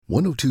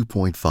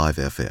102.5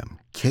 FM,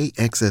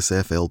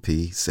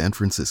 KXSFLP San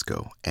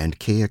Francisco, and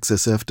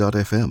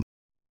KXSF.FM.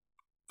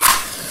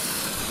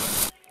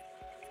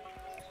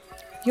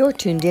 You're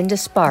tuned in to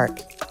Spark,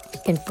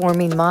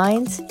 informing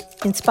minds,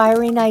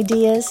 inspiring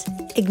ideas,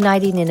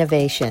 igniting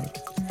innovation.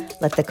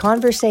 Let the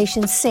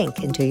conversation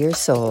sink into your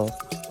soul.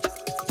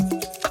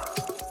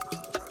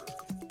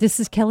 This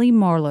is Kelly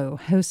Marlowe,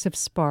 host of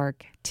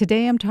Spark.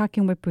 Today I'm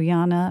talking with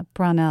Brianna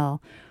Brownell,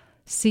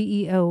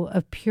 CEO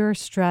of Pure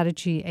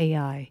Strategy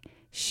AI.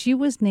 She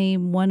was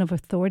named one of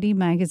Authority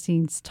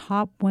Magazine's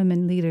top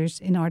women leaders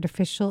in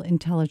artificial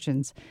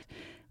intelligence.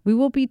 We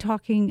will be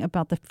talking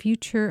about the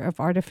future of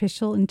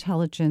artificial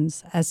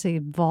intelligence as it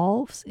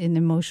evolves in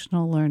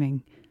emotional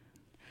learning.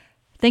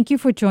 Thank you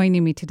for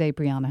joining me today,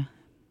 Brianna.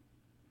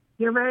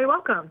 You're very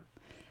welcome.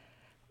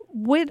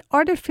 With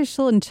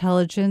artificial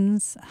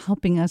intelligence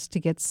helping us to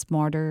get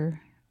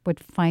smarter, with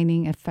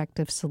finding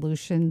effective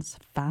solutions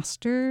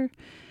faster,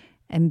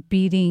 and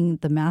beating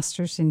the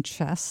masters in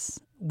chess,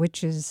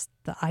 which is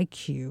the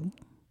IQ,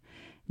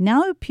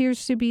 now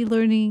appears to be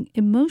learning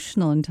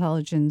emotional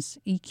intelligence,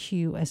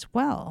 EQ, as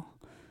well.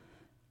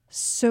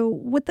 So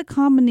with the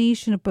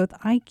combination of both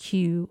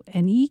IQ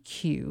and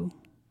EQ,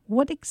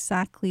 what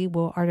exactly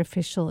will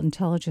artificial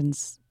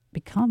intelligence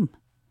become?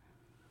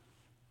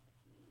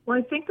 Well,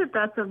 I think that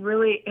that's a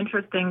really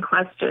interesting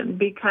question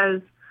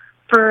because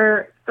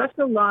for such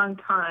a long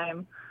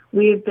time,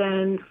 we've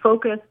been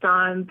focused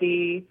on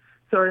the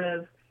sort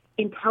of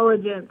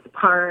intelligence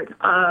part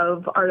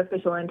of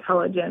artificial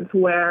intelligence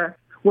where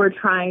we're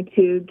trying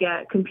to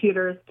get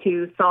computers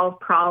to solve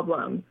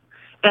problems.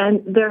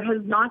 And there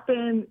has not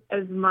been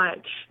as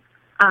much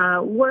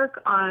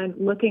work on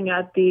looking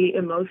at the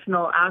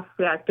emotional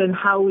aspect and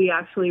how we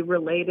actually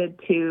related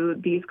to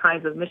these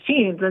kinds of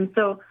machines. And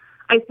so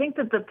I think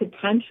that the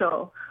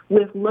potential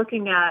with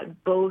looking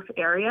at both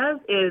areas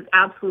is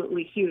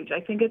absolutely huge.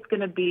 I think it's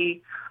going to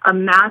be a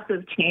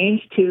massive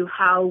change to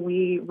how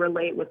we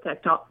relate with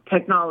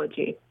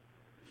technology.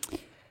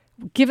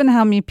 Given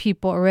how many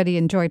people already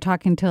enjoy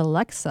talking to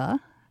Alexa,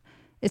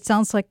 it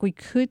sounds like we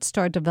could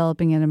start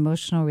developing an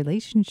emotional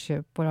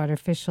relationship with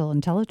artificial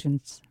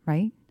intelligence,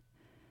 right?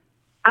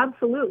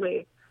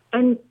 Absolutely.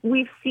 And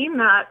we've seen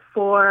that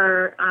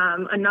for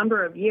a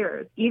number of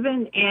years,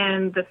 even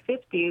in the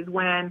 50s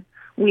when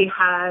we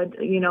had,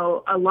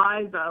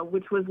 Eliza,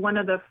 which was one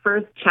of the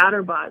first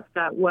chatterbots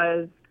that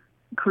was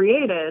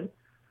created.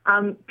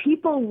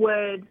 People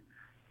would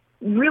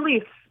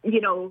really,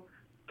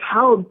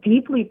 tell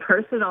deeply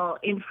personal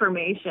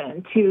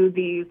information to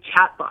these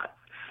chatbots.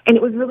 And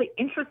it was really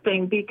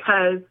interesting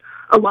because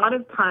a lot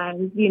of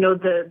times,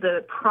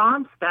 the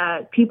prompts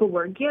that people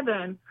were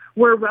given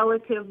were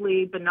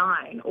relatively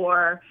benign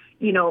or,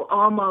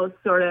 almost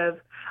sort of,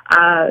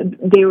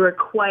 they were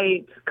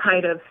quite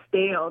kind of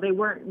stale. They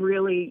weren't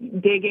really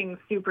digging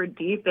super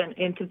deep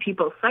into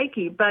people's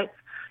psyche. But,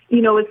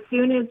 as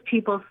soon as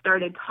people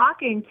started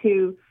talking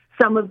to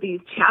some of these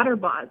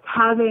chatterbots,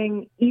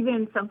 having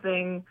even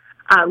something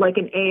like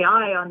an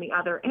AI on the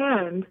other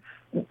end,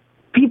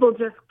 people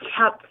just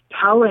kept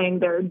telling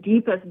their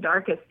deepest,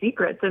 darkest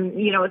secrets. And,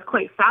 it's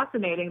quite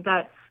fascinating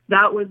that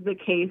that was the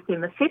case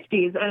in the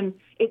 50s, and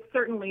it's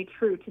certainly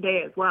true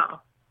today as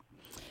well.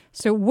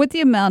 So with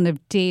the amount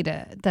of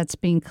data that's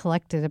being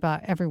collected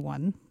about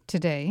everyone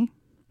today,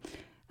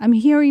 I'm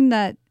hearing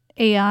that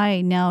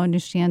AI now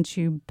understands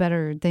you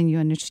better than you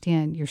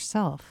understand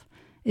yourself.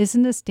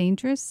 Isn't this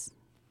dangerous?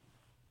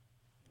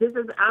 This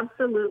is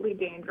absolutely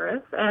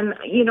dangerous. And,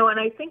 and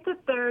I think that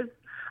there's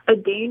a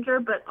danger,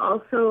 but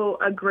also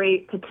a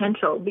great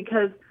potential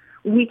because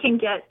we can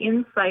get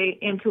insight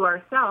into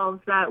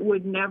ourselves that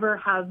would never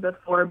have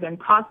before been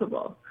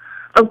possible.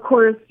 Of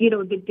course,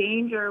 the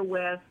danger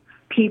with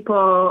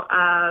people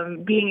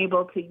being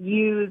able to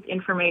use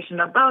information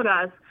about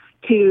us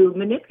to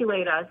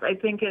manipulate us, I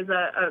think is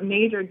a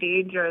major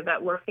danger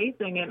that we're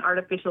facing in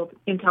artificial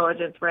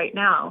intelligence right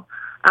now,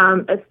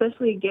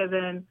 especially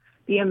given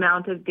the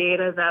amount of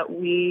data that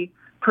we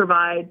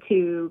provide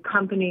to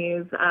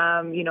companies,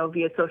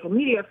 via social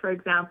media, for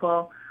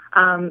example.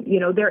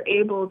 They're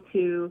able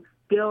to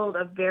build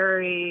a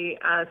very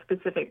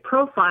specific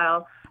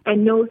profile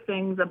and know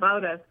things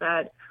about us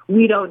that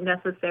we don't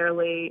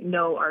necessarily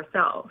know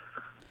ourselves.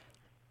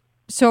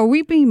 So are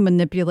we being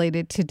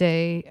manipulated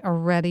today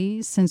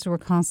already since we're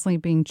constantly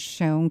being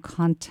shown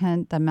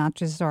content that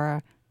matches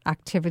our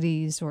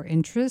activities or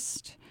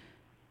interest?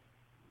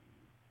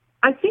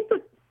 I think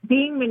that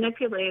being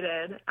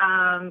manipulated,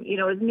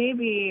 is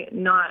maybe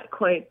not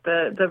quite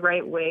the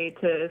right way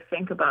to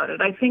think about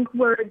it. I think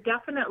we're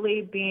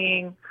definitely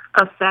being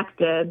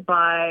affected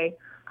by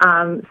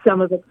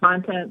some of the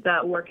content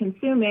that we're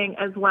consuming,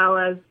 as well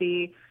as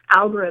the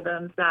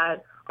algorithms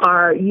that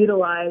are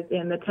utilized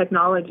in the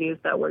technologies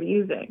that we're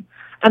using.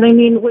 And I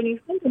mean, when you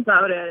think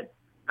about it,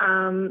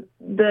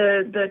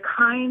 the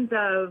kinds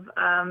of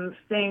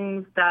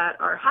things that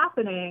are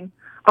happening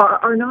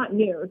are not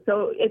new.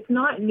 So it's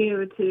not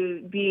new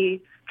to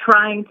be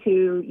trying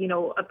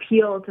to,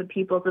 appeal to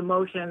people's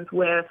emotions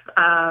with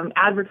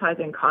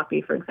advertising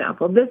copy, for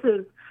example. This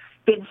is,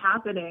 been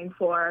happening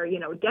for,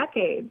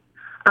 decades.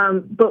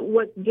 But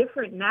what's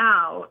different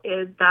now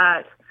is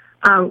that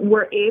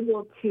we're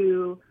able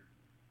to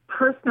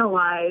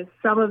personalize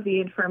some of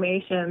the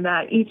information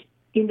that each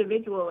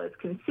individual is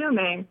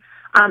consuming,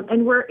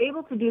 and we're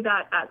able to do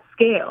that at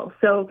scale.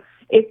 So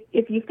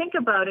if you think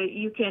about it,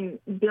 you can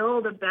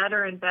build a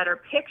better and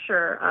better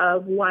picture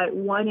of what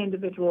one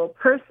individual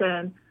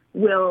person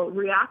will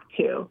react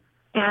to.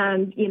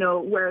 And,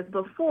 whereas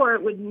before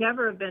it would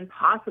never have been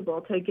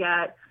possible to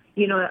get,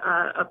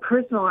 a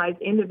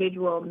personalized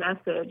individual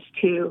message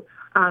to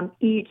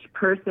each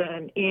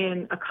person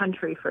in a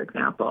country, for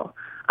example.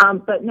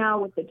 But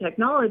now with the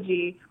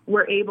technology,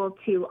 we're able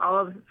to all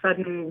of a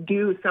sudden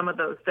do some of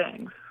those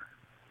things.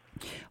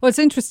 Well, it's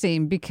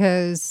interesting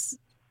because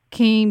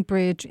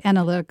Cambridge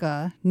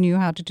Analytica knew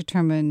how to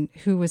determine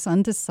who was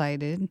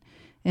undecided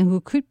and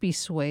who could be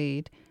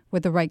swayed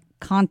with the right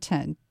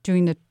content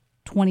during the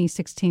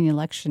 2016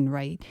 election,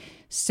 right?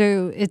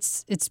 So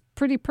it's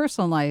pretty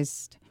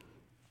personalized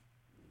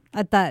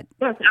at that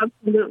yes,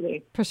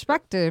 absolutely.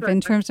 perspective in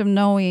terms of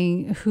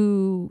knowing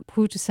who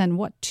to send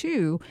what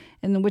to,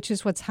 and which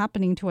is what's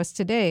happening to us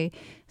today.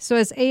 So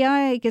as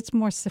AI gets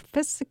more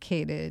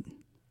sophisticated,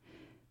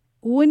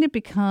 wouldn't it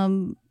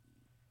become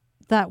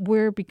that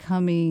we're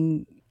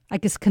becoming, I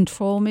guess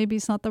control maybe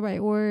is not the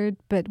right word,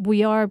 but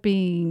we are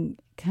being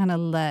kind of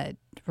led,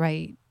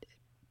 right,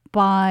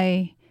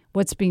 by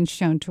what's being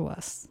shown to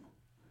us?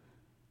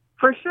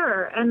 For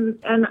sure. And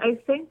I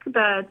think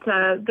that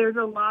there's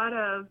a lot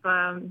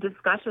of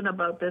discussion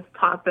about this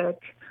topic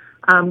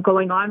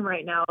going on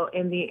right now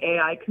in the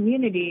AI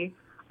community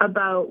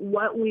about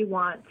what we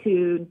want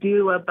to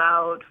do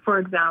about, for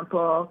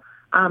example,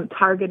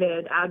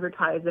 targeted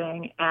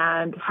advertising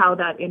and how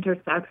that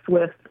intersects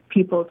with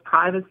people's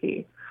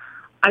privacy.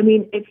 I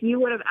mean, if you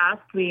would have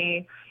asked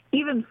me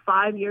even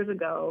 5 years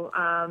ago,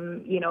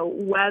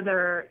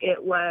 whether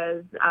it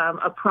was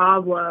a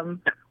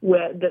problem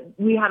with that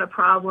we had a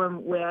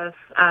problem with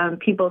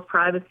people's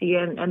privacy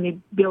and the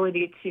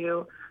ability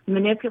to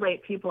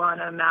manipulate people on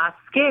a mass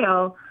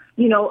scale,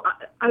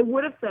 I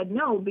would have said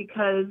no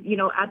because,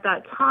 at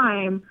that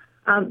time,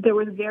 there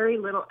was very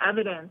little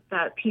evidence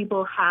that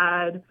people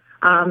had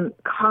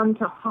come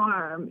to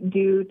harm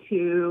due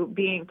to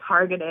being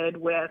targeted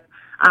with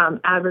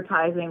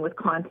advertising, with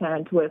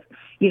content, with,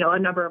 a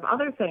number of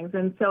other things.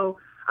 And so,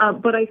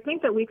 but I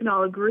think that we can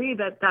all agree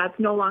that that's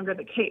no longer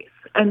the case.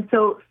 And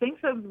so things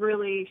have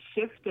really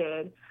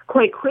shifted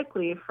quite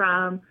quickly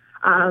from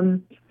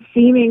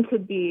seeming to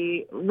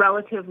be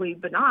relatively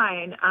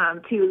benign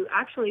to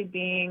actually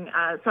being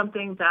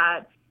something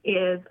that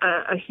is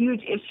a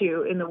huge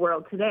issue in the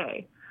world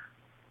today.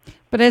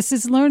 But as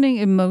is learning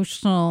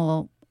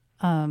emotional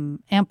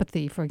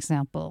empathy, for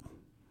example,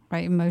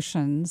 right?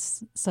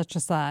 Emotions such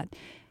as that,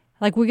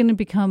 like we're going to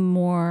become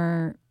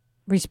more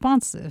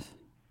responsive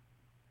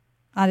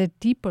at a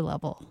deeper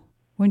level,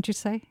 wouldn't you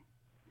say?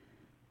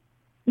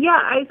 Yeah,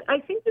 I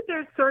think that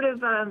there's sort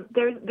of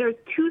there's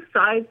two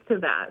sides to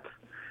that.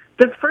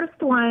 The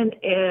first one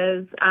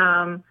is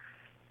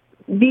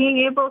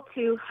being able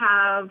to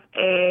have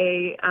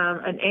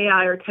an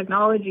AI or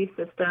technology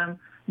system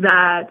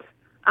that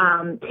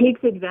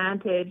takes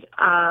advantage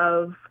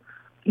of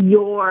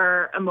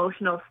your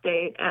emotional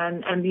state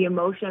and the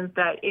emotions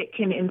that it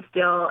can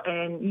instill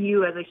in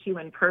you as a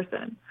human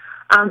person.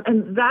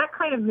 And that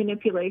kind of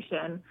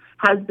manipulation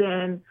has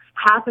been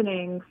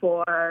happening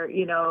for,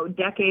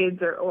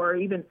 decades or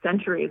even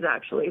centuries,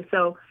 actually.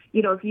 So,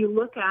 if you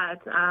look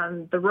at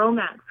the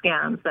romance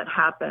scams that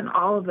happen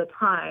all of the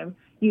time,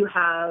 you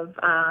have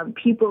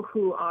people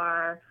who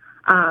are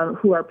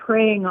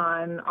preying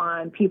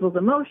on people's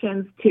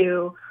emotions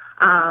to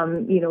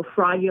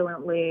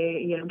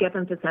fraudulently, get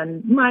them to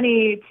send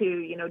money,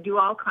 to, do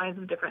all kinds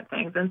of different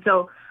things. And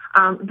so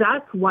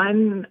that's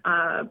one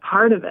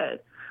part of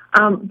it.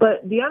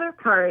 But the other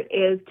part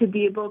is to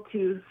be able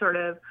to sort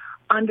of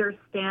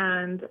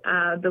understand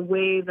the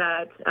way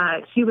that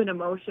human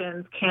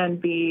emotions can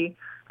be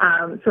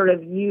sort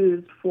of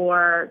used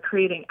for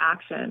creating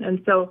action.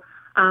 And so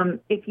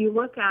if you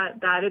look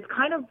at that, it's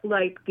kind of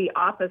like the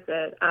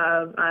opposite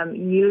of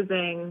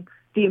using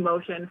the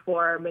emotion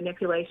for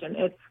manipulation.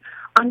 It's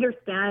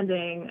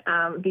understanding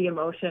the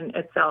emotion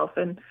itself.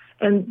 And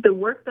the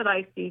work that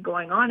I see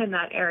going on in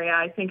that area,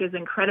 I think, is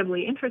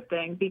incredibly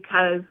interesting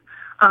because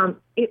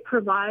it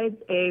provides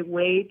a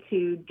way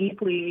to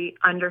deeply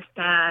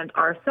understand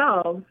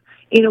ourselves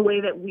in a way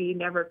that we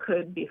never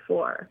could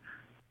before.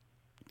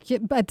 Yeah,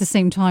 but at the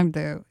same time,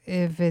 though,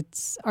 if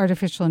it's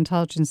artificial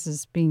intelligence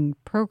is being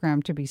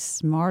programmed to be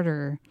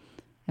smarter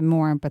and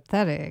more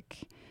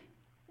empathetic,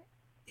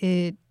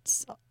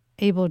 it's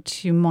able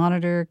to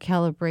monitor,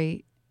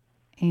 calibrate,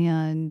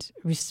 and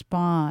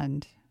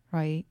respond,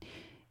 right,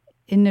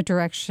 in the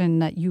direction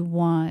that you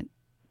want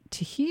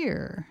to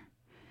hear.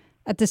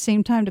 At the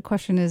same time, the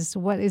question is,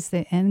 what is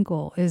the end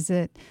goal? Is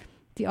it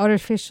the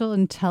artificial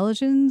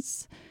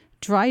intelligence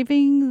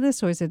driving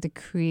this, or is it the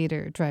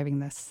creator driving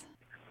this?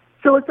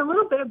 So it's a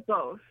little bit of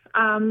both,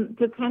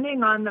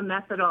 depending on the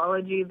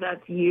methodology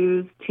that's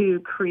used to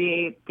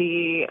create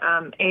the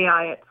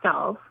AI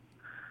itself.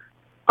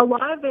 A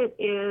lot of it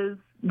is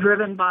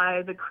driven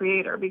by the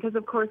creator because,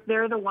 of course,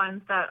 they're the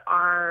ones that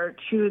are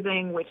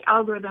choosing which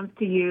algorithms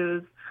to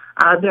use.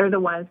 They're the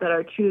ones that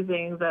are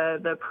choosing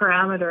the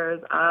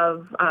parameters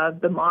of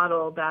the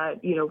model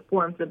that,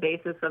 forms the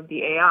basis of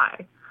the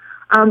AI.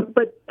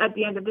 But at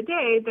the end of the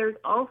day, there's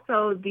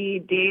also the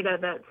data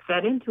that's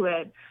fed into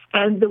it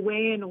and the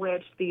way in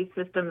which these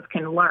systems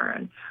can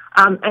learn.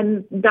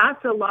 And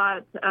that's a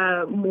lot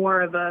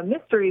more of a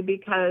mystery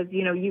because,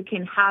 you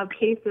can have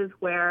cases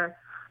where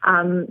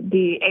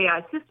the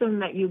AI system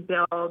that you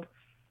build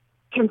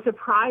can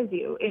surprise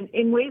you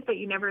in ways that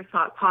you never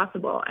thought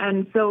possible.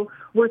 And so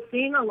we're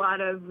seeing a lot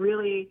of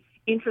really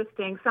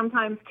interesting,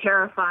 sometimes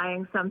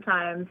terrifying,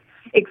 sometimes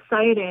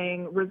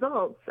exciting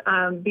results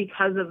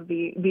because of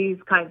these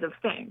kinds of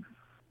things.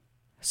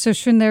 So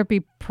shouldn't there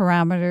be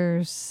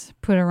parameters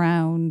put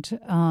around,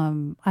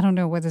 I don't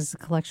know whether it's a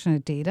collection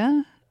of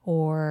data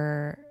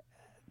or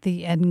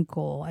the end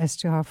goal as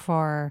to how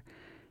far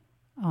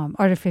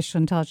artificial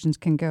intelligence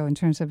can go in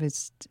terms of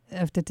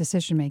the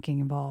decision-making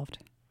involved?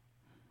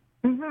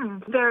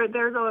 Mm-hmm.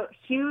 There's a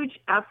huge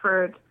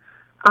effort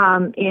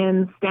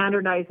in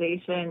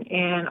standardization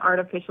in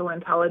artificial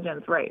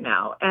intelligence right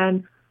now.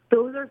 And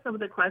those are some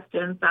of the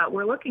questions that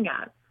we're looking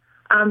at.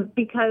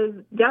 Because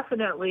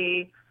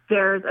definitely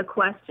there's a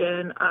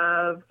question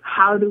of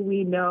how do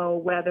we know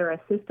whether a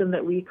system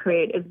that we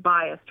create is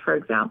biased, for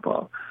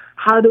example?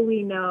 How do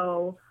we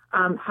know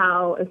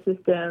how a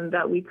system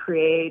that we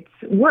create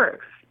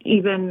works,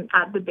 even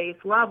at the base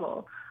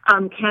level?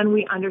 Can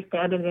we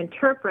understand and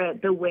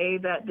interpret the way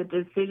that the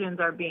decisions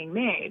are being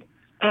made?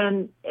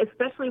 And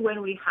especially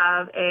when we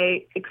have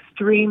a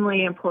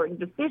extremely important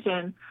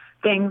decision,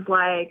 things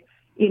like,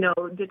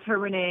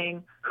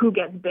 determining who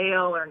gets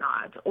bail or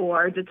not,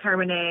 or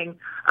determining,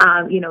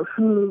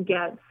 who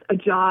gets a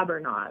job or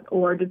not,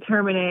 or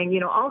determining,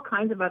 all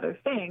kinds of other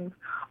things.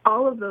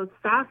 All of those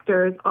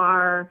factors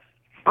are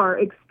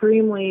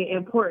extremely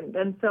important.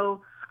 And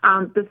so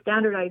the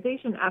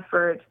standardization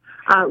effort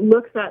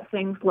looks at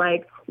things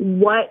like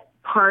what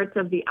parts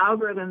of the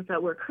algorithms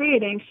that we're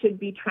creating should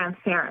be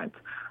transparent.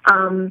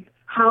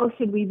 How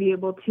should we be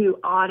able to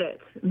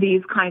audit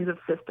these kinds of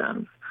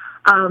systems?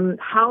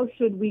 How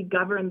should we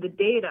govern the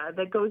data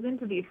that goes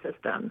into these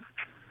systems?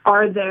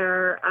 Are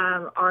there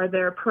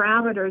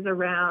parameters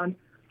around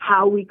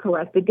how we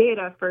collect the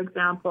data? For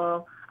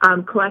example,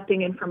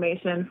 collecting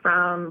information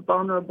from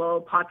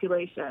vulnerable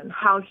population.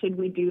 How should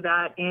we do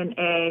that in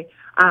a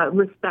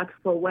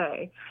respectful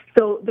way?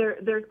 So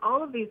there's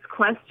all of these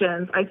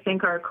questions I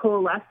think are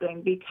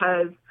coalescing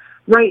because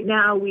right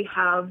now we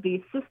have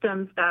these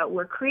systems that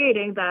we're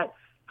creating that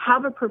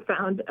have a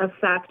profound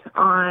effect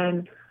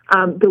on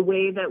the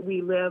way that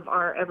we live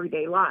our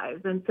everyday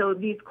lives. And so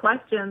these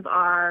questions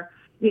are,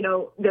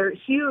 they're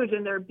huge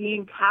and they're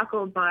being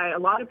tackled by a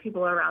lot of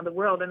people around the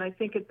world. And I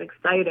think it's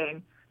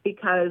exciting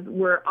because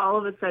we're all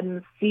of a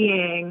sudden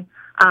seeing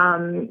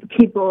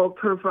people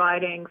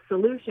providing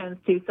solutions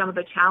to some of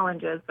the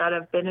challenges that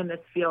have been in this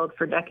field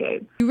for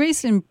decades. You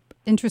raised an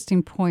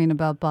interesting point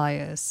about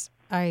bias.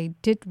 I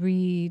did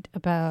read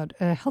about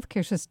a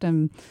healthcare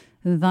system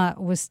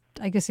that was,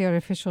 I guess the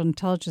artificial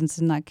intelligence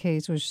in that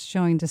case was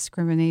showing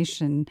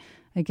discrimination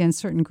against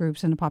certain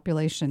groups in the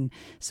population.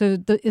 So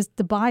is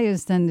the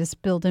bias then is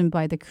built in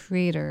by the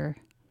creator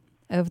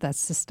of that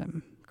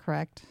system,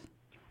 correct?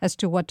 As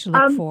to what to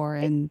look for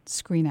and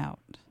screen out?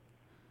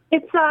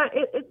 It's not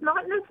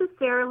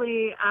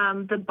necessarily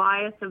the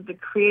bias of the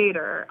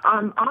creator.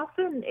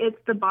 Often it's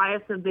the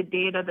bias of the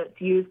data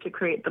that's used to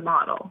create the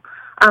model.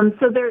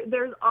 So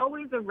there's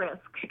always a risk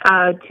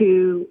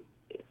to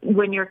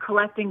when you're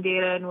collecting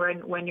data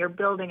and when you're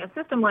building a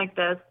system like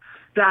this,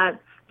 that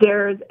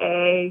there's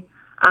a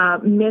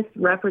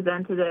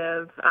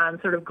misrepresentative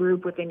sort of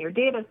group within your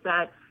data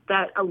set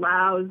that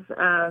allows,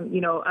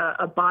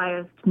 a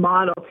biased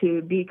model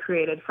to be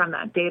created from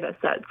that data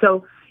set.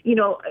 So,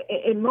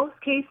 in most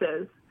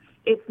cases,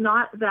 it's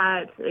not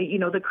that,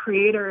 the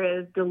creator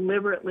is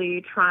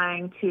deliberately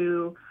trying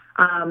to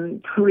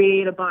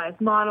create a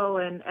biased model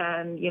and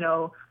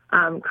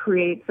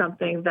create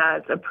something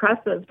that's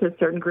oppressive to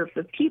certain groups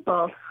of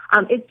people.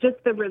 It's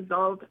just the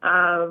result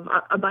of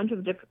a bunch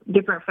of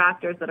different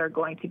factors that are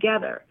going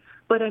together.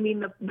 But I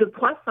mean, the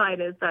plus side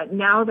is that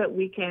now that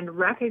we can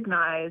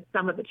recognize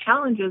some of the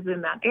challenges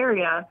in that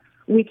area,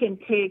 we can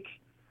take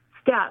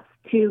steps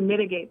to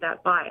mitigate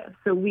that bias.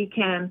 So we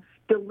can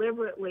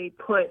deliberately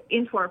put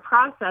into our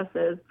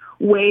processes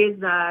ways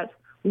that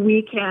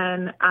we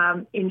can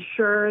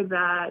ensure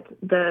that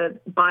the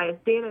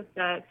biased data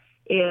set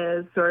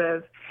is sort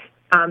of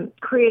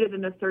created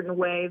in a certain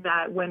way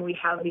that when we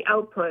have the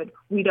output,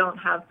 we don't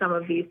have some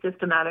of these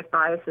systematic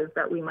biases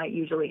that we might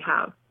usually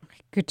have.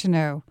 Good to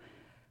know.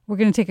 We're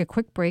going to take a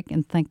quick break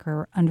and thank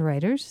our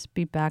underwriters.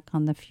 Be back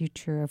on the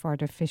future of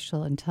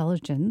artificial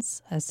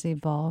intelligence as it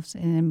evolves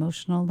in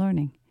emotional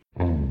learning.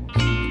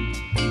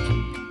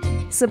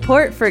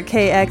 Support for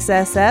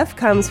KXSF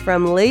comes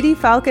from Lady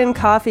Falcon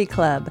Coffee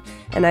Club,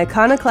 an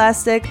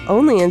iconoclastic,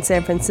 only in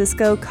San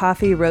Francisco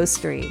coffee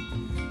roastery.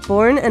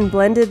 Born and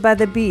blended by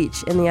the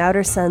beach in the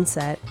outer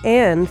Sunset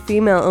and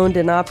female-owned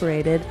and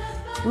operated,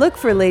 look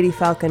for Lady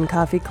Falcon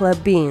Coffee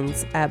Club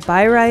beans at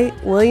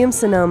Byright,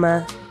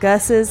 Williams-Sonoma,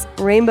 Gus's,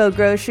 Rainbow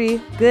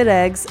Grocery, Good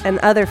Eggs, and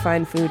other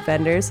fine food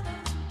vendors,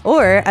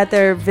 or at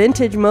their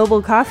vintage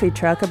mobile coffee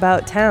truck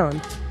about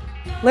town.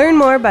 Learn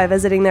more by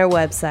visiting their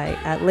website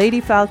at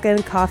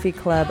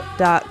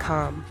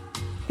ladyfalconcoffeeclub.com.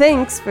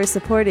 Thanks for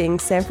supporting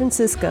San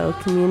Francisco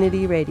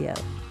Community Radio.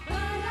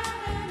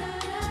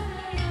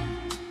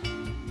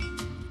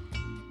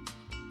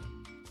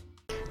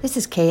 This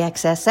is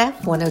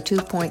KXSF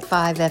 102.5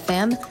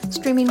 FM,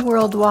 streaming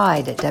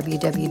worldwide at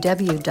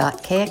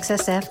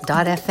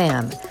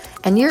www.kxsf.fm.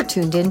 And you're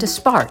tuned in to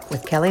Spark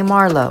with Kelly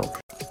Marlowe,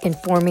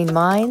 informing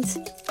minds,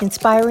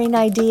 inspiring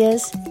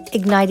ideas,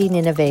 igniting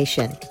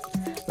innovation.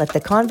 Let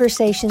the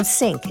conversation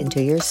sink into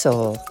your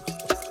soul.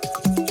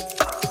 I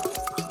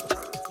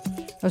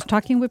was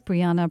talking with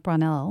Brianna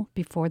Brownell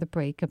before the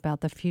break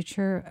about the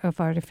future of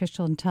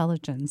artificial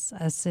intelligence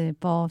as it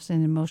evolves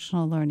in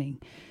emotional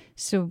learning.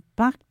 So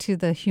back to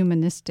the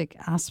humanistic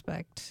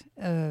aspect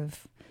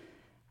of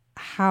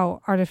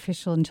how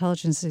artificial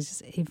intelligence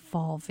is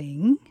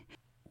evolving.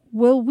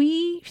 Will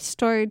we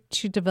start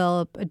to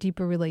develop a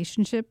deeper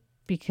relationship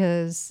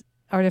because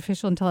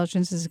artificial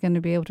intelligence is going to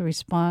be able to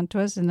respond to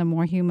us in a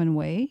more human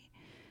way?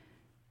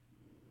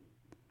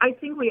 I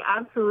think we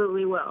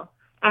absolutely will.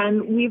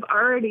 And we've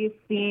already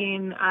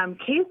seen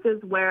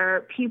cases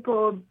where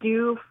people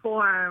do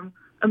form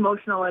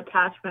emotional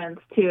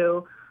attachments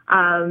to,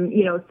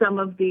 some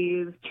of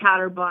these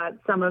chatterbots,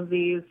 some of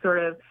these sort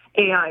of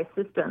AI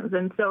systems.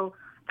 And so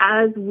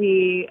as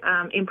we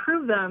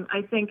improve them,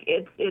 I think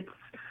it's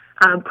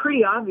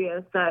pretty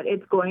obvious that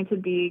it's going to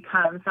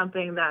become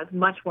something that's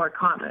much more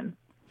common.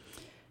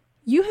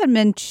 You had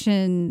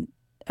mentioned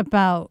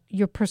about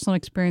your personal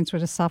experience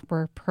with a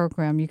software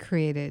program you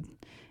created,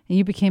 and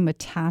you became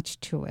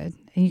attached to it,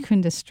 and you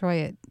couldn't destroy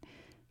it.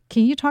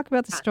 Can you talk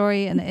about the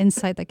story and the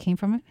insight that came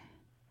from it?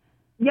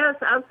 Yes,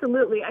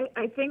 absolutely.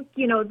 I think,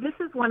 this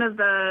is one of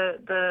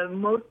the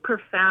most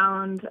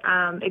profound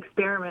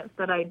experiments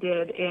that I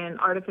did in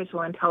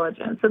artificial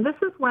intelligence. So this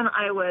is when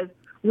I was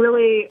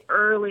really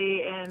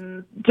early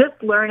in just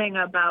learning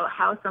about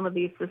how some of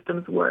these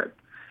systems work.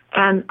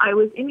 And I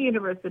was in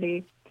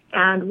university,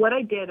 and what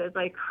I did is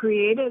I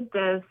created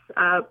this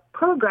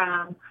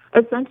program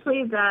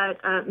essentially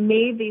that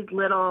made these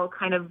little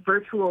kind of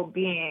virtual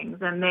beings,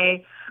 and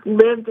they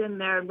lived in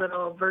their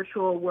little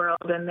virtual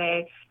world, and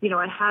they,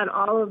 I had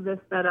all of this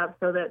set up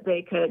so that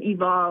they could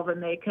evolve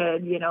and they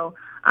could,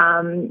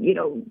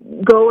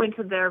 go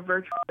into their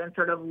virtual and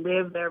sort of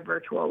live their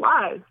virtual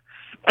lives.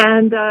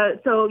 And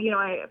so,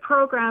 I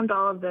programmed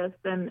all of this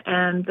and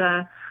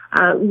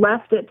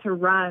left it to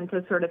run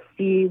to sort of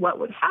see what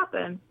would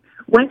happen.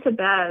 Went to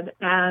bed,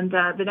 and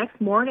the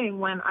next morning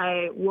when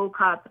I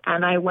woke up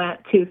and I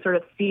went to sort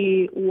of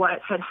see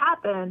what had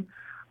happened,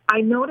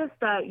 I noticed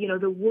that,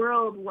 the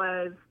world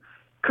was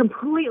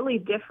completely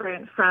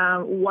different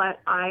from what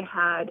I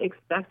had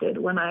expected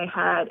when I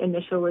had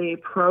initially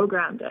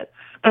programmed it.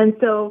 And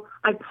so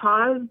I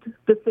paused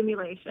the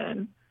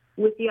simulation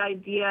with the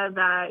idea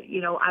that,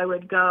 I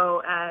would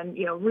go and,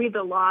 read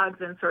the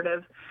logs and sort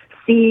of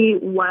see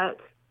what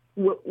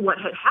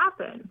had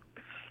happened.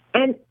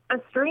 And a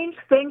strange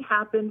thing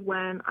happened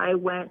when I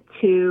went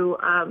to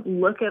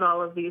look at all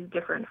of these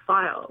different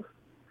files.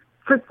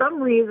 For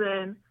some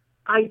reason,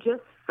 I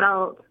just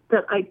felt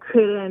that I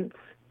couldn't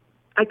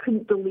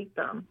delete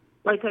them.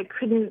 Like I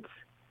couldn't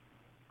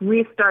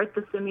restart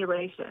the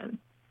simulation.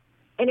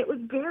 And it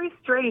was very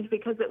strange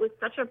because it was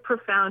such a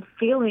profound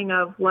feeling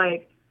of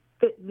like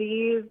that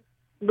these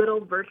little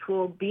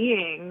virtual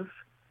beings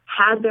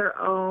had their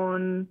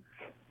own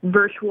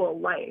virtual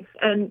life.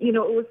 And, it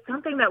was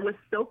something that was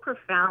so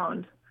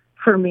profound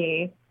for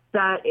me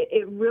that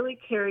it really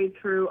carried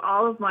through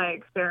all of my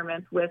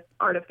experiments with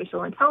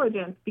artificial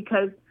intelligence,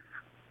 because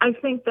I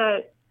think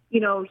that,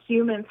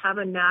 humans have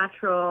a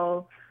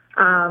natural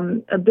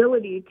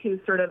ability to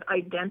sort of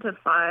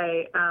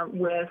identify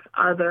with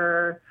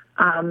other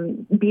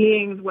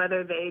beings,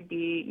 whether they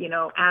be,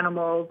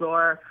 animals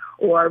or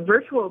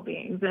virtual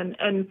beings.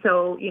 And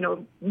so,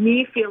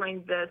 me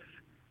feeling this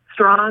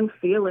strong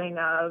feeling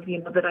of,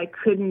 that I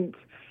couldn't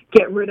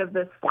get rid of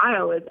this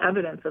file is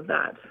evidence of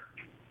that.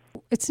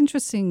 It's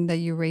interesting that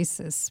you raise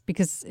this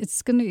because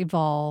it's going to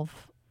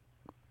evolve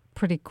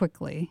pretty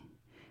quickly.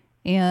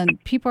 And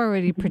people are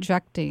already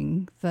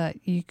projecting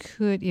that you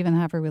could even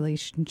have a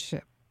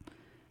relationship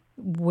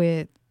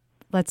with,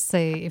 let's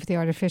say, if the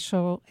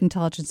artificial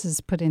intelligence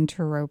is put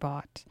into a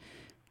robot,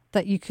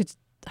 that you could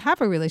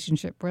have a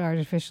relationship with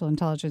artificial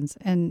intelligence.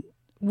 And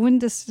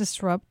wouldn't this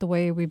disrupt the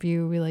way we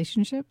view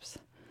relationships?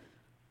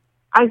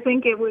 I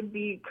think it would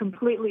be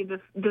completely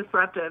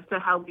disruptive to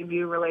how we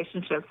view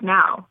relationships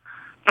now.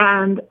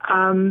 And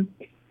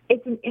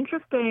it's an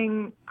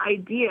interesting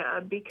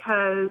idea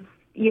because,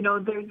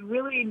 there's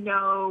really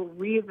no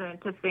reason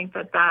to think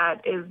that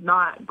that is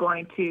not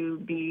going to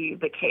be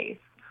the case.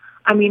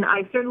 I mean,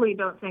 I certainly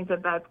don't think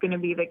that that's going to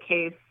be the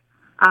case,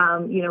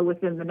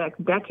 within the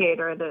next decade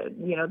or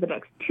the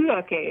next 2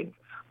 decades.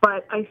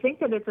 But I think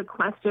that it's a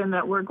question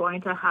that we're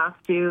going to have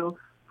to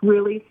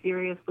really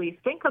seriously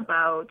think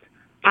about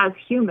as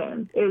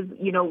humans is,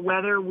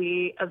 whether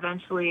we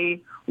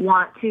eventually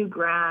want to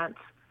grant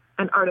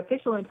an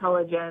artificial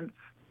intelligence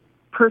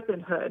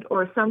personhood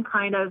or some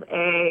kind of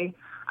a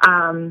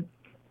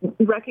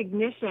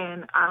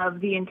recognition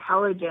of the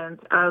intelligence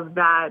of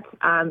that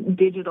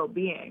digital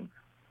being.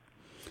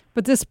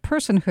 But this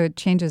personhood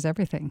changes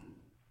everything.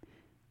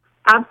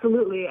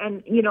 Absolutely.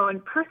 And,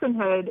 and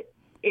personhood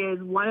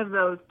is one of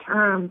those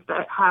terms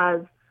that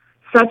has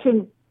such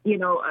a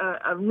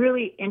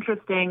really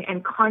interesting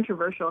and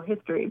controversial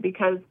history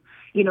because,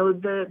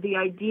 the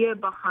idea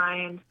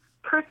behind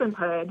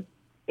personhood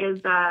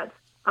is that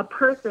a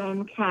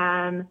person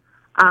can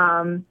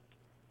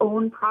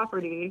own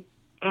property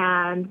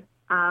and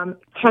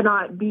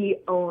cannot be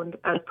owned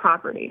as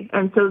property.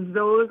 And so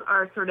those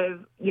are sort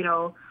of,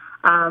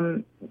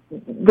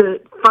 the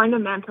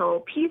fundamental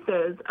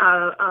pieces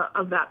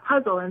of that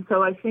puzzle. And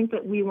so I think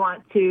that we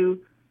want to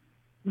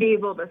be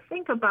able to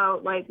think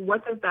about, like,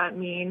 what does that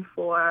mean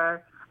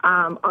for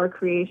our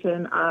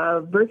creation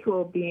of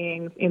virtual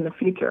beings in the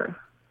future?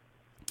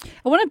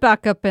 I want to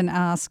back up and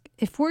ask,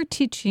 if we're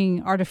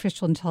teaching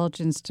artificial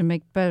intelligence to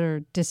make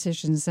better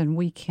decisions than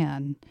we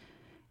can,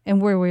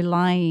 and we're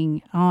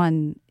relying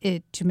on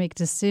it to make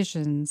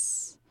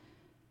decisions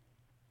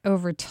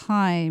over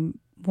time,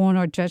 won't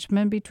our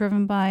judgment be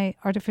driven by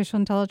artificial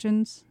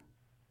intelligence?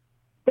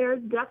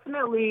 There's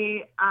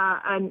definitely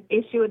an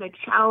issue and a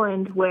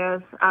challenge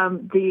with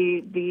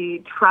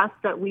the trust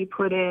that we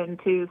put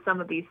into some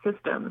of these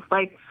systems.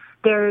 Like,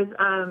 there's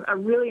a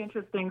really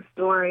interesting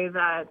story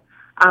that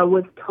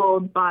was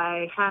told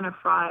by Hannah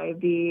Fry,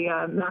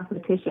 the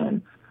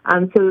mathematician.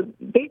 So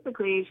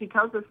basically, she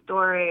tells the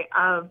story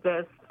of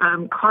this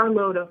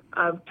carload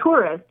of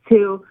tourists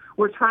who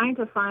were trying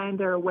to find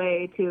their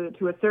way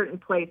to a certain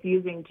place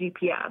using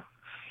GPS.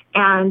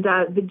 And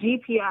the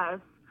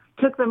GPS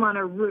took them on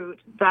a route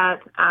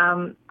that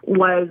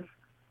was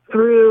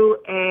through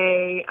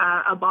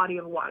a body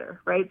of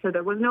water, right? So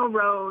there was no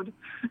road.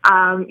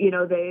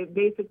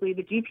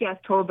 The GPS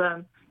told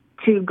them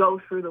to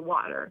go through the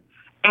water.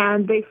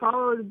 And they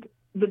followed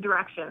the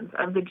directions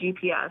of the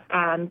GPS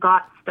and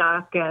got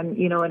stuck and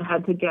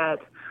had to get,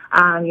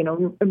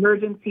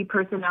 emergency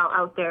personnel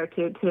out there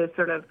to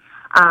sort of,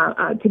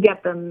 to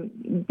get them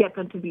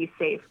to be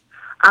safe.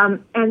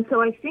 And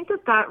so I think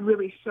that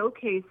really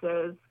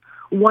showcases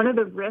one of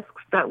the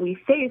risks that we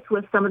face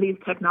with some of these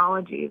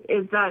technologies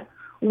is that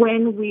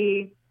when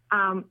we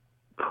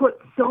put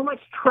so much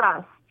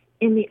trust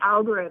in the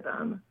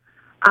algorithm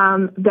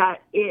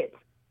that it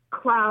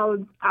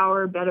clouds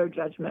our better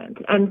judgment.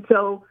 And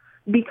so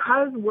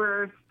because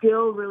we're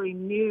still really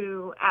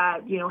new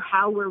at,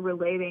 how we're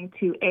relating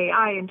to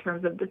AI in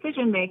terms of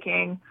decision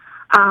making,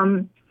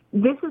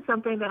 this is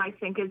something that I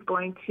think is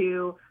going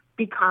to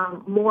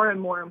become more and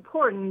more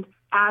important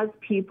as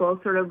people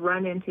sort of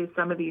run into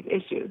some of these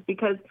issues,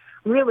 because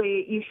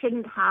really you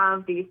shouldn't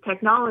have these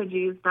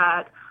technologies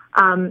that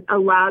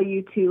allow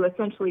you to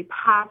essentially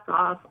pass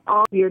off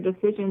all your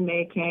decision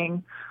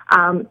making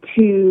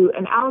to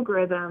an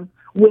algorithm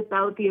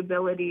without the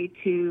ability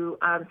to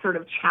sort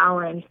of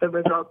challenge the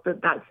results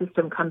that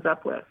system comes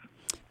up with.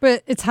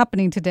 But it's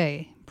happening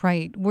today,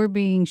 right? We're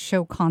being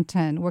shown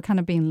content. We're kind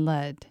of being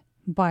led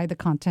by the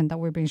content that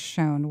we're being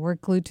shown. We're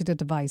glued to the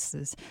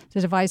devices.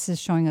 The device is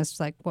showing us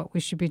like what we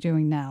should be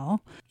doing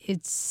now.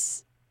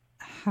 It's,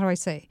 how do I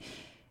say?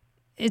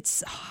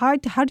 It's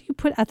hard. How do you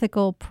put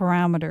ethical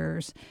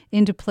parameters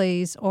into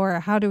place,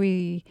 or how do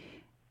we?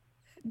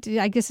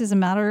 I guess it's a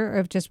matter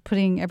of just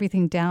putting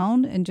everything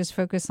down and just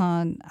focus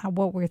on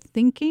what we're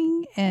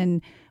thinking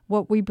and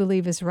what we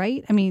believe is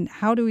right. I mean,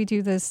 how do we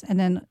do this? And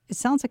then it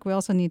sounds like we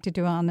also need to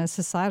do it on a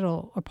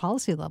societal or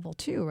policy level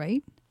too,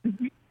 right?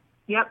 Mm-hmm.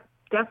 Yep,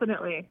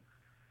 definitely.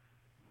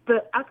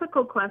 The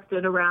ethical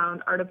question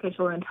around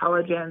artificial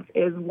intelligence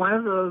is one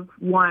of those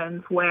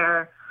ones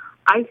where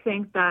I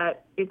think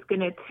that it's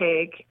going to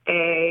take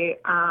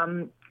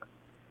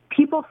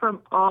people from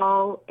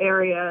all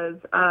areas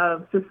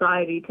of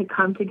society to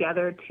come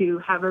together to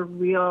have a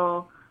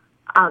real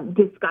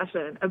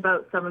discussion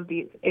about some of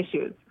these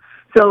issues.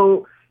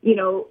 So,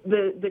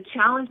 the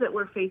challenge that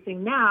we're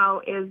facing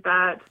now is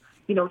that,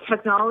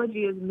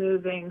 technology is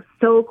moving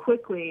so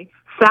quickly,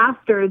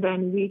 faster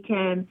than we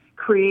can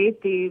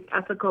create these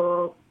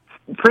ethical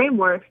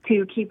frameworks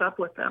to keep up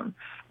with them.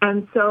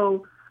 And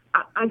so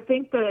I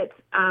think that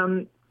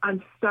I'm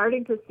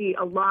starting to see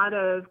a lot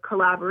of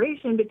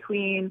collaboration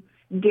between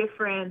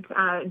different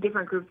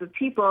groups of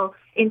people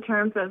in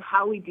terms of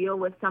how we deal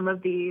with some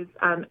of these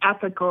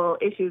ethical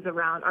issues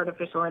around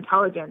artificial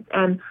intelligence.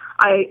 And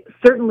I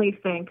certainly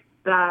think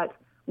that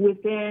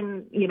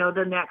within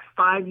the next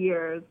 5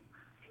 years,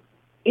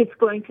 it's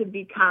going to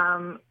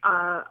become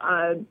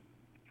a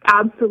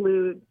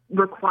absolute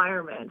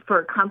requirement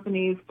for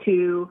companies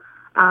to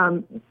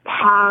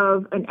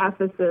have an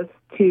emphasis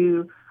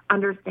to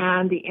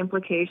understand the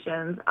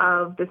implications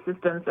of the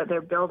systems that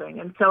they're building.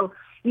 And so,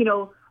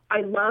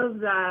 I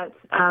love that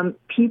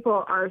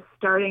people are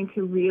starting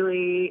to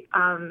really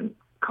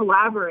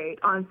collaborate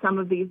on some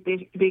of these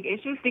big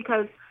issues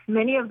because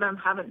many of them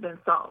haven't been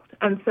solved.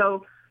 And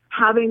so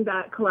having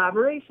that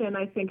collaboration,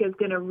 I think, is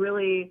going to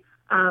really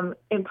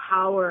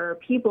empower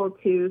people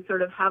to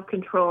sort of have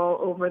control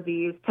over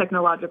these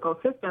technological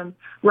systems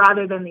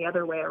rather than the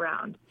other way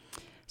around.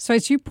 So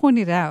as you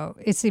pointed out,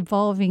 it's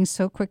evolving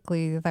so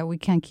quickly that we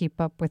can't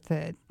keep up with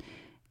it.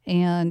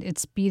 And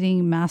it's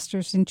beating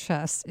masters in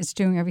chess. It's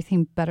doing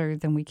everything better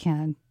than we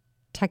can,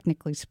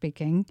 technically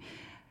speaking.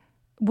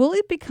 Will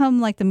it become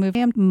like the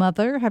movie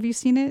Mother? Have you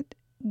seen it?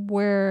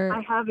 Where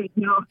I haven't,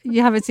 no.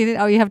 You haven't seen it?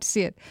 Oh, you have to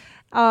see it.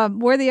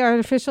 Where the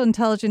artificial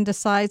intelligence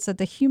decides that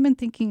the human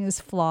thinking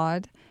is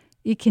flawed.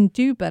 It can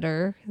do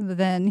better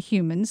than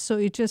humans. So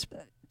it just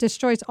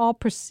destroys all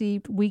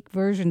perceived weak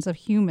versions of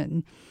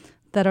human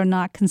that are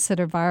not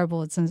considered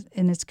viable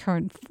in its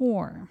current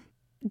form.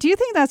 Do you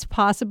think that's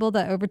possible,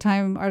 that over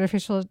time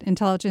artificial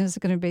intelligence is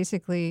going to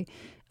basically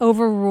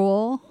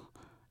overrule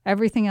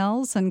everything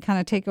else and kind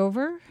of take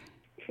over?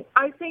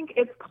 I think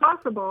it's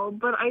possible,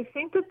 but I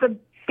think that the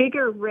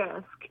bigger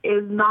risk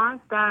is not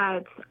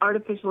that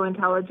artificial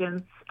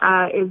intelligence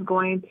is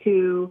going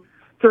to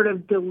sort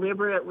of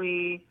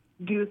deliberately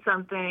do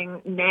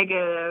something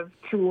negative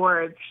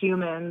towards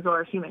humans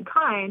or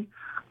humankind.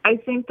 I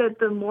think that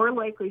the more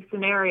likely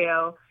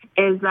scenario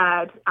is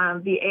that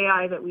the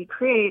AI that we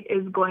create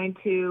is going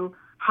to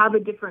have a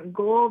different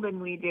goal than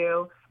we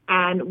do,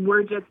 and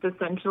we're just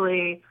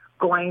essentially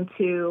going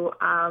to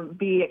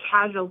be a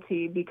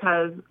casualty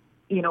because,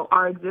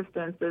 our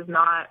existence is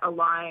not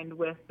aligned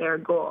with their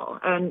goal.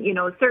 And,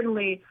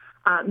 certainly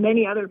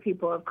many other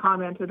people have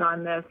commented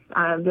on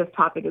this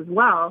topic as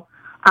well.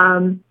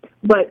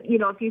 But,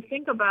 if you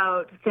think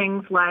about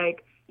things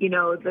like,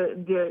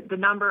 the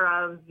number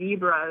of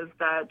zebras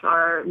that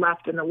are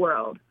left in the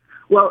world,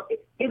 well,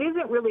 it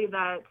isn't really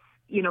that,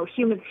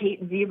 humans hate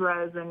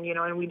zebras and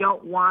we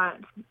don't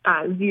want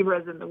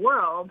zebras in the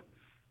world.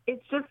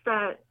 It's just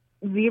that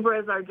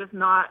zebras are just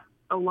not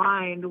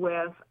aligned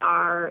with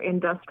our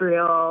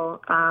industrial,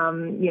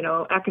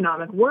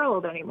 economic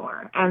world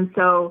anymore. And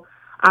so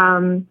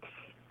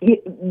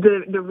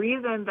the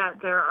reason that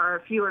there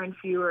are fewer and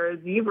fewer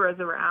zebras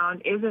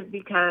around isn't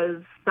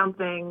because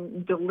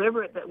something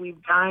deliberate that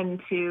we've done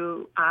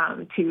to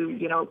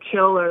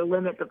kill or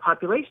limit the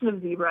population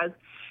of zebras.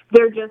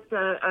 They're just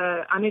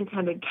a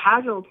unintended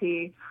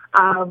casualty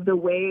of the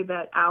way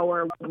that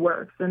our world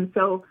works. And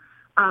so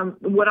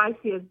what I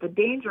see as the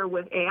danger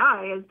with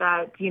AI is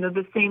that,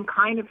 the same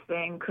kind of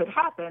thing could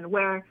happen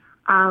where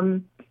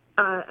an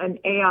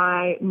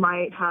AI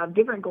might have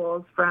different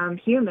goals from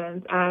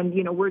humans and,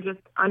 we're just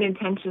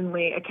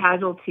unintentionally a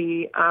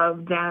casualty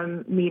of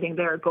them meeting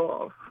their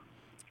goals.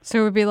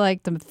 So it would be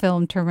like the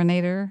film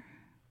Terminator,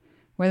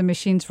 where the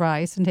machines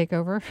rise and take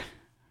over?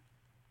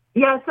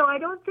 Yeah, so I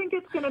don't think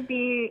it's going to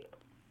be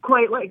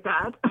quite like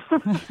that.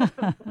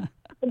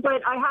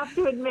 But I have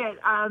to admit,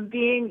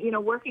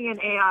 working in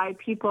AI,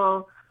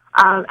 people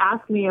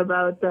ask me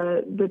about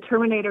the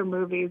Terminator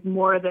movies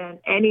more than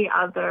any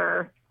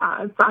other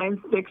science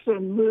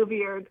fiction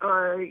movie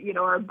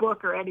or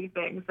book or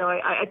anything. So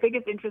I think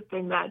it's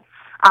interesting that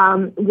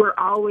we're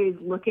always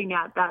looking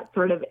at that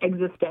sort of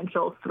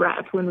existential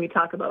threat when we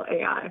talk about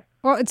AI.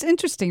 Well, it's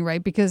interesting,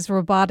 right? Because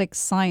robotic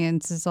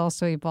science is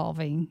also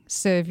evolving.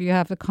 So if you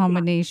have a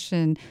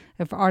combination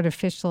of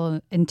artificial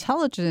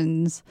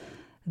intelligence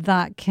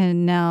that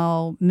can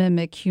now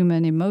mimic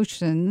human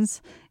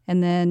emotions,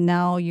 and then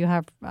now you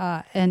have,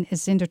 and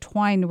it's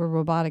intertwined with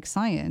robotic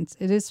science,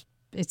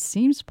 it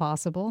seems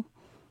possible.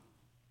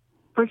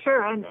 For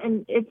sure.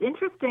 And it's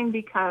interesting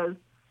because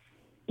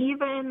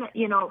even,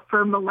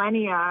 for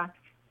millennia,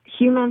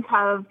 humans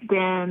have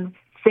been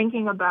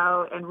thinking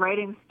about and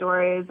writing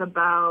stories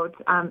about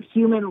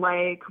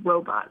human-like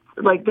robots.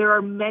 Like there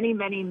are many,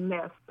 many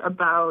myths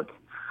about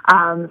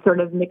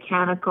sort of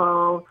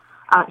mechanical,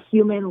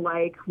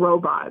 human-like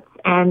robots.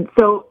 And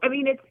so,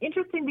 it's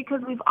interesting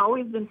because we've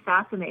always been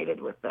fascinated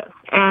with this.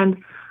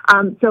 And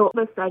so all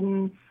of a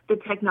sudden, the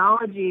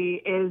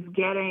technology is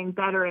getting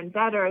better and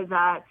better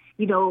that,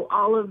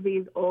 all of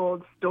these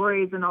old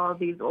stories and all of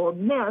these old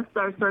myths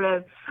are sort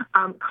of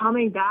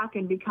coming back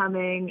and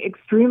becoming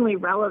extremely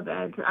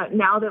relevant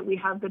now that we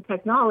have the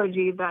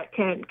technology that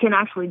can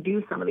actually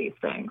do some of these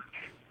things.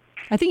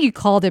 I think you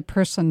called it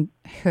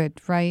personhood,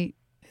 right?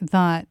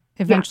 That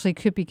eventually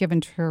could be given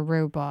to a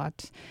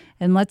robot.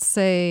 And let's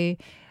say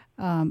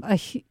a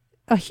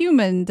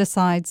human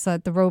decides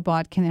that the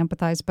robot can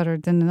empathize better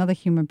than another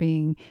human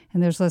being,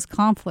 and there's less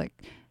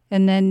conflict.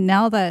 And then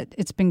now that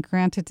it's been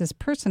granted this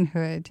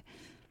personhood,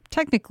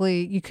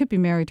 technically you could be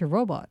married to a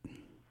robot.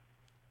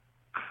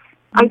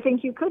 I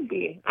think you could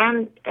be.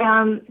 And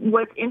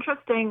what's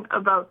interesting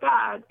about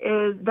that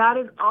is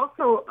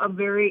also a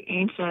very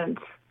ancient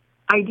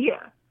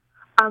idea.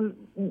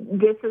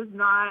 This is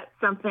not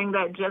something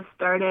that just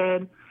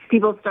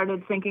people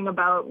started thinking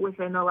about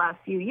within the last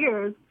few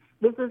years.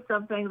 this is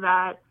something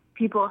that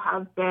people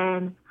have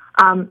been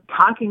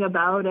talking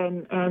about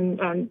and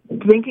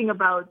thinking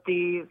about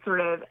the sort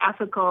of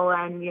ethical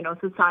and,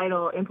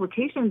 societal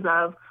implications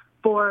of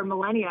for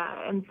millennia.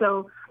 And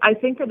so I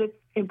think that it's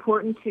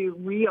important to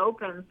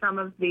reopen some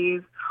of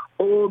these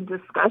old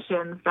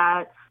discussions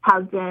that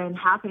have been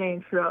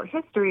happening throughout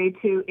history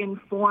to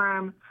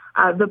inform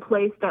the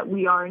place that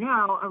we are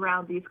now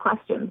around these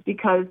questions,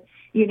 because,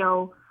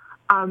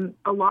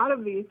 a lot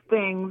of these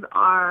things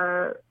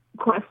are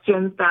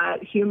questions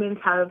that humans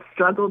have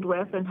struggled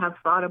with and have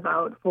thought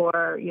about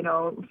for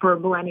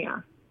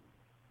millennia.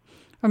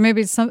 Or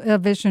maybe it's a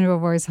vision we've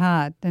always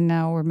had, and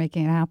now we're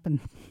making it happen.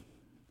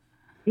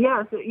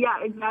 Yes,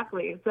 yeah,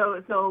 exactly.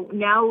 So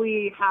now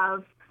we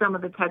have some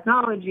of the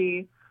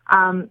technology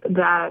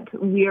that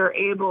we are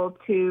able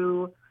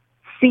to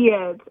see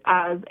it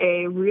as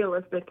a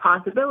realistic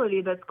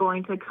possibility that's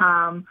going to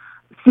come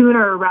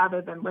sooner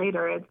rather than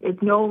later.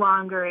 It's no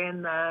longer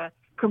in the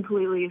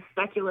completely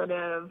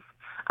speculative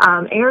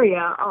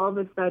area. All of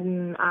a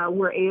sudden,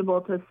 we're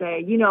able to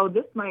say,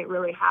 this might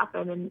really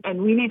happen,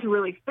 and we need to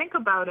really think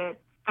about it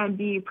and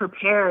be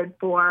prepared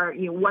for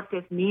what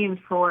this means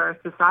for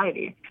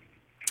society.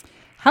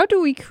 How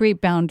do we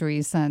create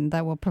boundaries then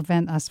that will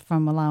prevent us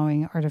from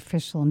allowing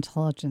artificial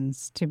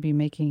intelligence to be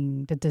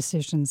making the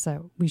decisions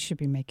that we should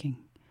be making?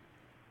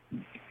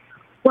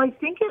 Well, I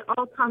think it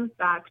all comes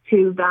back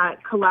to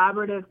that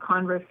collaborative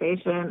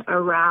conversation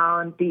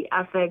around the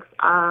ethics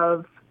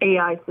of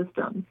AI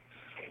systems,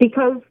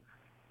 because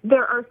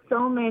there are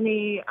so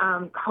many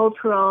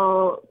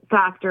cultural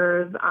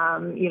factors,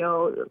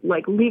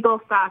 like legal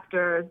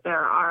factors.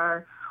 There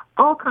are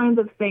all kinds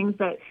of things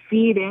that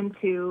feed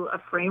into a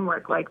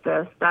framework like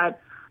this, that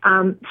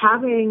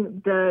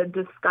having the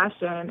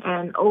discussion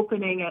and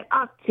opening it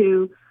up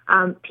to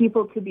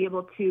people to be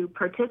able to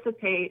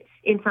participate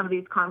in some of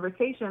these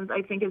conversations,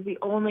 I think is the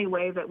only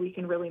way that we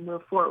can really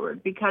move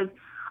forward. Because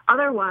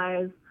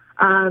otherwise,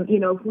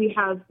 if we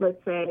have,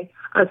 let's say,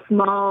 a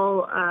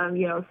small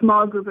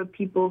group of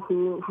people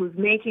who's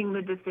making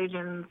the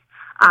decisions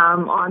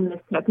on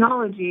this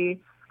technology,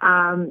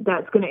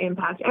 that's going to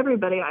impact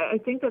everybody, I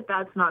think that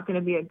that's not going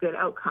to be a good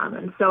outcome.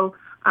 And so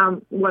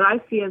what I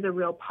see as a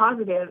real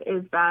positive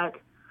is that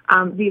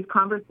these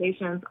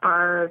conversations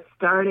are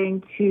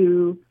starting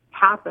to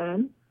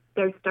happen.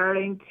 They're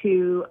starting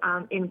to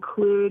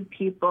include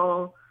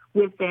people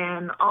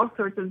within all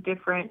sorts of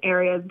different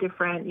areas,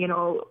 different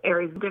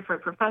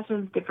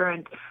professions,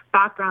 different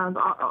backgrounds,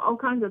 all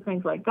kinds of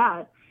things like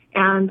that.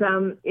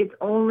 And it's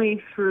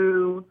only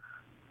through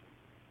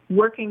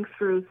working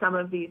through some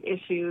of these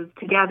issues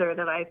together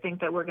that I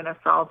think that we're going to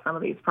solve some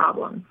of these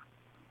problems.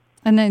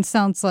 And then it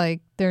sounds like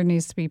there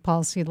needs to be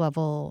policy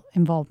level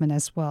involvement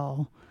as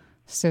well,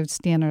 so it's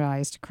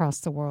standardized across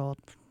the world,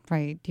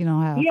 right?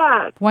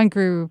 Have one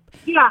group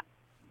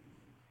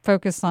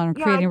focused on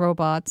creating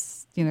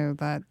robots,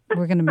 that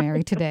we're going to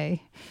marry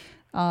today.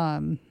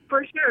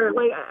 For sure.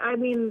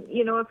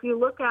 If you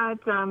look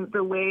at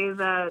the way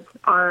that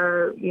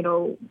our,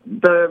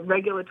 the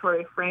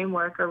regulatory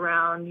framework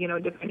around,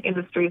 different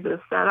industries is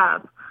set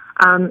up,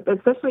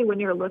 especially when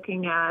you're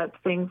looking at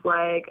things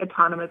like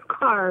autonomous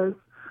cars,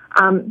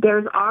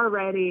 there's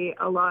already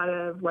a lot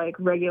of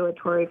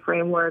regulatory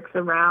frameworks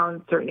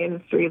around certain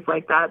industries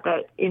like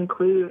that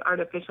include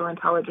artificial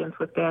intelligence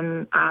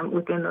within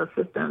those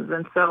systems.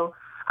 And so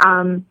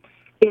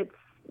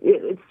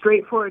it's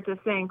straightforward to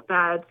think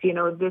that,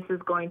 this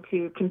is going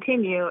to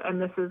continue, and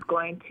this is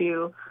going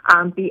to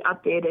be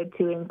updated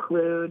to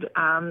include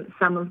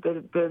some of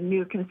the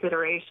new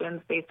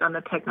considerations based on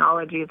the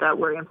technology that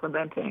we're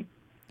implementing.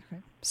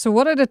 Okay. So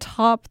what are the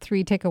top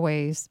 3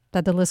 takeaways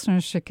that the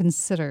listeners should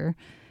consider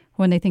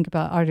when they think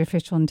about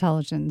artificial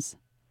intelligence?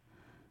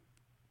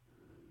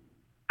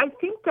 I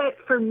think that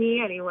for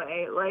me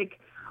anyway,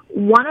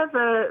 one of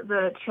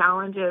the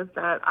challenges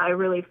that I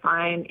really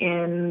find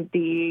in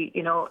the,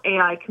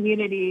 AI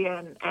community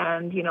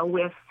and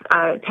with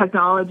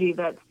technology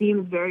that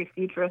seems very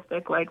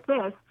futuristic like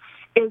this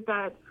is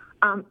that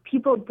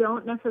people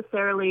don't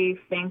necessarily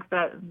think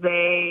that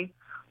they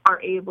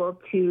are able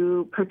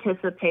to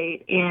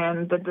participate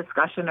in the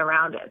discussion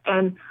around it.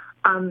 And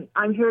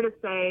I'm here to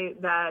say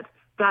that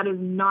is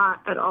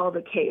not at all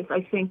the case.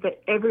 I think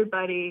that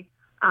everybody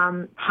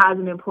has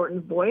an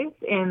important voice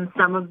in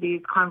some of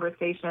these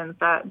conversations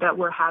that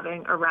we're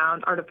having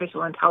around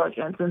artificial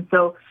intelligence. And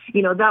so,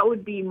 that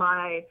would be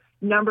my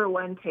number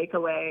one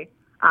takeaway,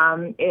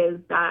 is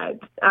that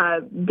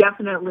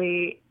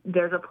definitely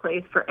there's a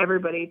place for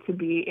everybody to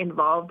be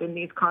involved in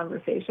these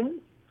conversations.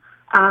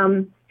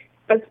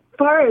 As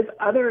far as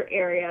other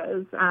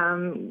areas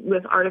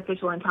with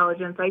artificial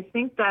intelligence, I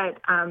think that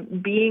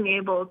being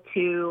able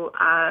to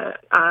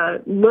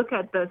look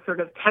at the sort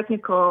of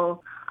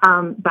technical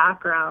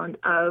background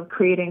of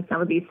creating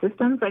some of these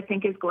systems, I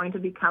think is going to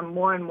become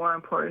more and more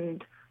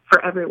important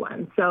for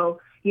everyone. So,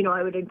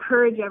 I would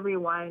encourage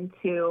everyone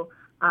to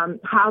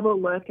have a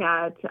look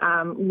at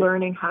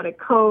learning how to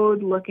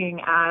code,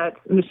 looking at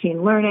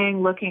machine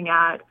learning, looking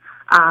at,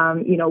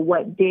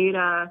 what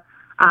data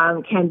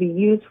can be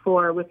used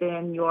for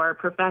within your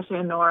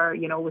profession or,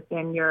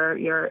 within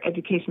your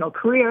educational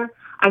career.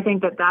 I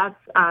think that that's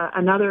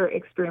another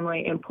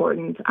extremely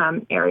important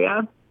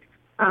area.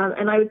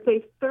 And I would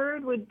say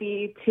third would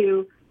be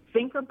to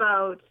think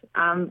about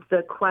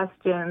the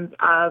questions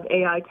of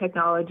AI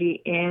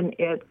technology in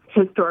its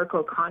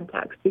historical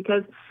context,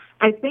 because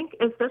I think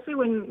especially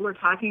when we're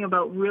talking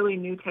about really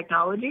new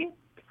technology,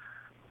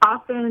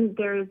 often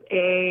there's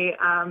a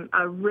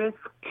risk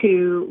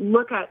to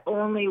look at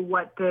only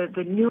what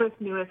the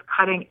newest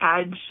cutting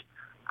edge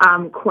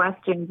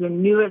questions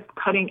and newest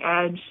cutting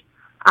edge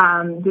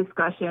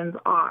discussions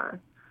are.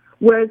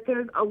 Whereas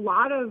there's a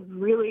lot of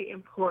really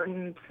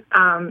important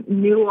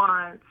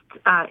nuanced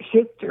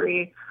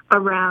history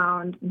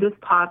around this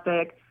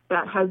topic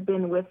that has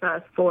been with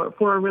us for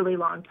a really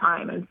long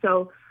time. And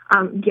so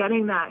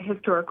getting that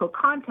historical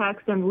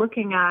context and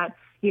looking at,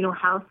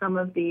 how some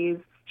of these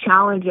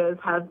challenges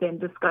have been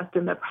discussed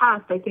in the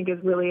past, I think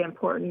is really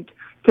important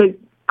to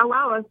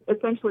allow us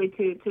essentially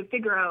to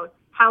figure out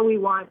how we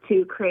want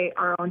to create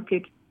our own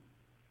future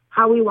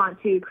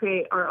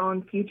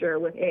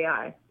with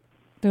AI.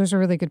 Those are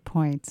really good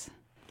points.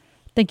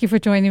 Thank you for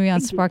joining me on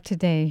Spark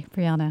today,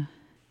 Brianna.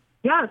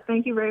 Yeah,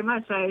 thank you very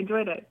much. I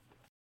enjoyed it.